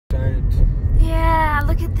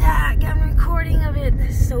recording of it.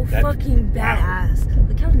 That's so fucking badass. Wow.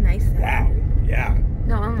 Look how nice that is. Wow. Yeah.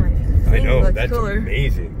 No, I'm like, I know, that's cooler.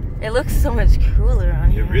 amazing. It looks so much cooler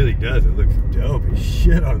on here. It really does. It looks dope as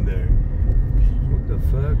shit on there. What the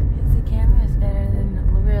fuck? The camera's better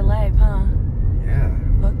than real life, huh? Yeah.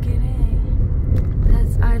 Fucking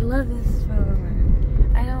A. I love this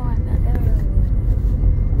phone. I don't want that.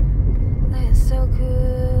 That is so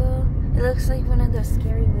cool. It looks like one of those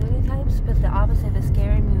scary movie types, but the opposite of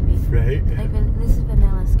scary movie. Right. Like this is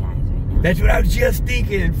Vanilla Skies right now. That's what I was just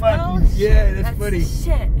thinking. Fucking Oh, yeah, that's funny.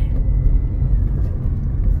 Shit.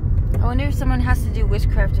 I wonder if someone has to do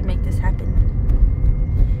witchcraft to make this happen.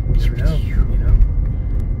 You never know, you know.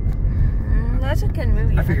 That's a good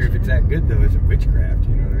movie. I figure if it's that good though, it's a witchcraft.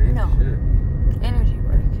 You know what I mean? No. Shit. Energy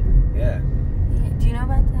work. Yeah. Do you know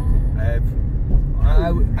about that?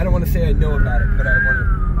 I don't want to say I know about it, but I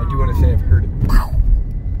do want to say I've heard of it.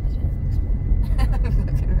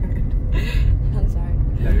 I'm sorry.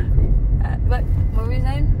 Yeah, you're cool. What were you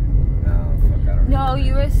saying? Oh, fuck, I don't know. No,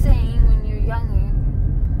 you were saying when you're younger.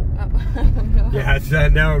 Oh. Yeah, so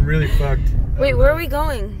now I'm really fucked. Wait, where are we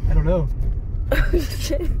going? I don't know. Oh,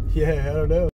 shit. Yeah, I don't know.